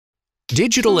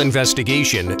Digital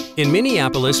Investigation in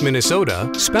Minneapolis,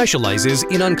 Minnesota specializes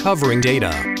in uncovering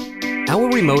data. Our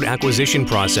remote acquisition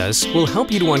process will help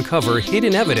you to uncover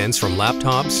hidden evidence from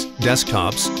laptops,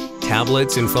 desktops,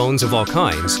 tablets, and phones of all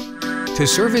kinds to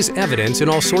serve as evidence in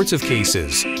all sorts of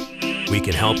cases. We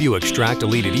can help you extract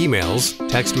deleted emails,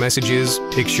 text messages,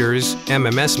 pictures,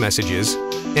 MMS messages,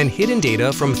 and hidden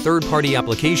data from third-party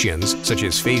applications such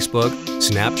as Facebook,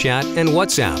 Snapchat, and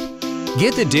WhatsApp.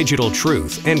 Get the digital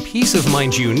truth and peace of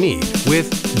mind you need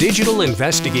with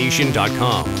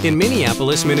digitalinvestigation.com in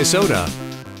Minneapolis, Minnesota.